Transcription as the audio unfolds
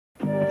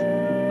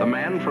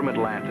man from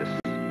Atlantis.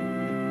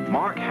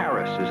 Mark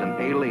Harris is an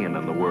alien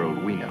in the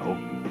world we know.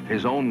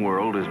 His own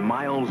world is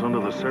miles under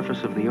the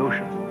surface of the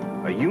ocean,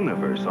 a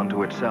universe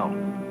unto itself.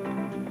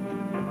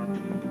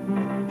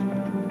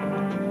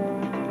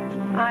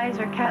 Eyes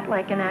are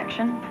cat-like in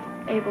action,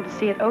 able to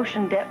see at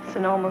ocean depths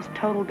in almost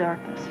total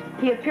darkness.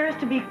 He appears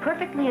to be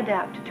perfectly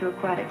adapted to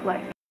aquatic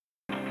life,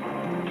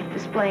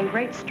 displaying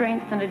great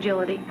strength and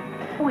agility.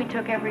 We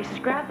took every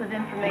scrap of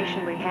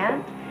information we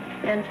had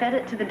and fed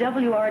it to the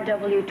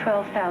WRW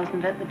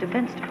 12,000 at the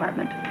Defense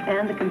Department,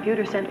 and the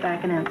computer sent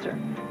back an answer.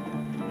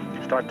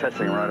 Start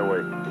testing right away.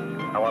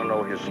 I want to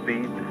know his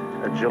speed,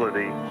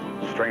 agility,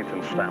 strength,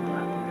 and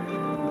stamina.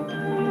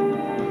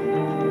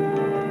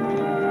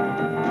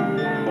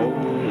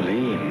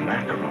 Holy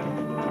mackerel.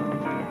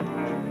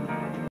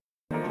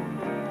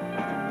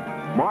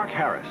 Mark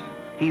Harris.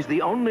 He's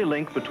the only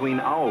link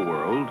between our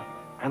world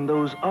and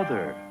those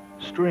other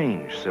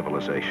strange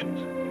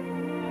civilizations.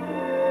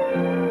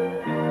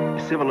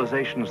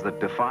 Civilizations that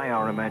defy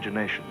our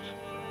imaginations.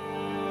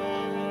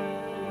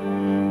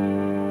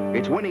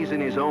 It's when he's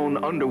in his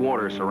own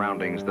underwater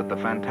surroundings that the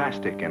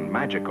fantastic and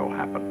magical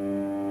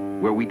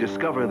happen, where we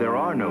discover there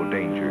are no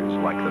dangers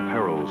like the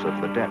perils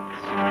of the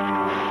depths.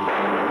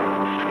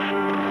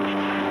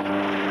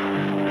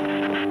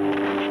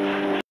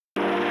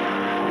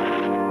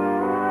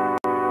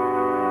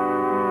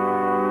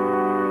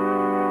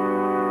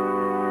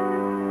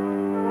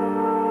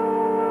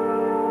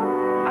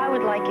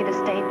 To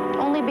stay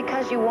only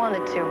because you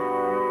wanted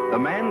to. The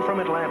Man from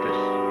Atlantis,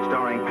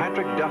 starring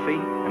Patrick Duffy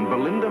and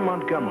Belinda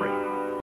Montgomery.